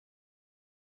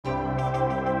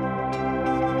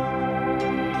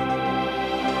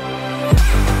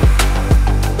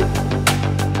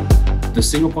The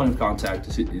single point of contact,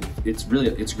 it's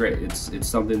great. It's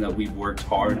something that we've worked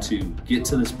hard to get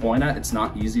to this point at. It's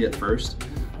not easy at first,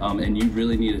 and you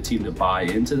really need a team to buy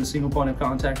into the single point of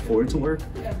contact for it to work.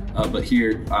 But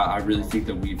here, I really think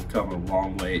that we've come a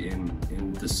long way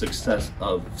in the success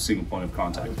of single point of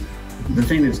contact. The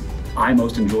thing that I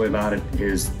most enjoy about it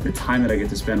is the time that I get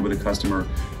to spend with a customer,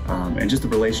 and just the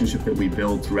relationship that we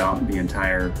build throughout the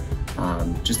entire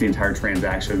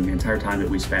transaction, the entire time that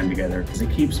we spend together. It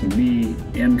keeps me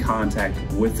in contact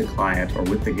with the client or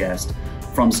with the guest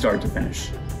from start to finish.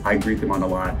 I greet them on the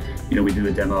lot. You know, we do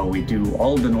a demo, we do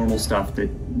all of the normal stuff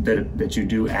that you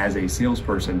do as a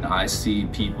salesperson. I see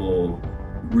people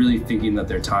really thinking that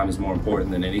their time is more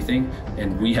important than anything,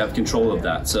 and we have control of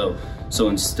that. So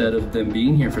instead of them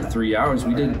being here for 3 hours,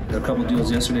 we did a couple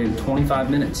deals yesterday in 25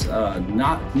 minutes.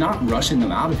 Not rushing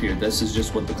them out of here. This is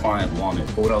just what the client wanted.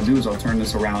 But what I'll do is I'll turn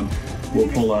this around. We'll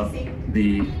pull up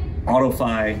the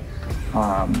AutoFi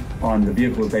on the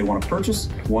vehicle that they want to purchase.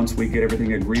 Once we get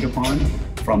everything agreed upon,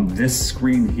 from this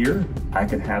screen here, I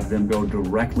can have them go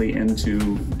directly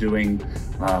into doing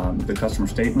the customer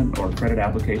statement or credit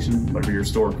application, whatever your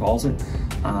store calls it,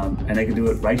 and they can do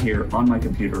it right here on my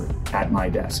computer at my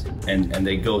desk. And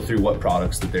they go through what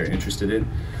products that they're interested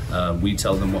in. We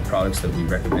tell them what products that we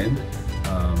recommend,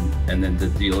 and then the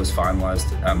deal is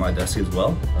finalized at my desk as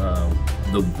well.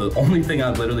 The only thing I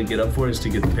literally get up for is to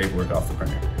get the paperwork off the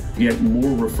printer. Get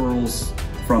more referrals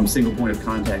from single point of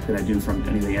contact than I do from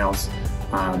anything else.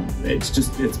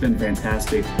 It's been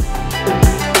fantastic.